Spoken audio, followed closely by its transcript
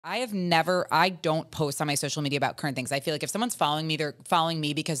I don't post on my social media about current things. I feel like if someone's following me, they're following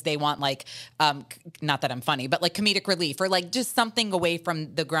me because they want like, not that I'm funny, but like comedic relief or like just something away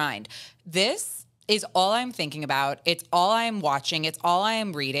from the grind. This is all I'm thinking about. It's all I'm watching. It's all I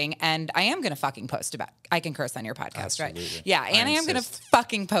am reading. And I am going to fucking post about, I can curse on your podcast, Absolutely. right? Yeah. And I am going to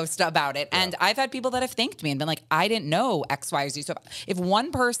fucking post about it. Yeah. And I've had people that have thanked me and been like, I didn't know X, Y, or Z. So if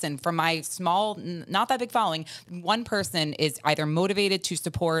one person from my small, not that big following, one person is either motivated to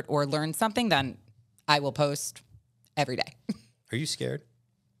support or learn something, then I will post every day. Are you scared?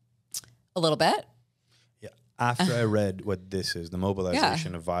 A little bit. Yeah. After I read what this is, the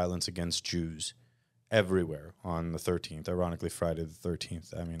mobilization of violence against Jews everywhere on the 13th, ironically Friday the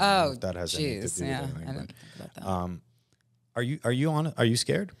 13th. I mean, I don't know if that has anything to do with anything. I didn't think about that. Are you on it? Are you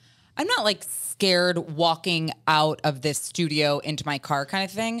scared? I'm not like scared walking out of this studio into my car kind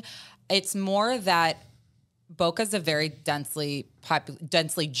of thing. It's more that Boca's a very densely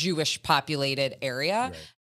Jewish populated area. Right.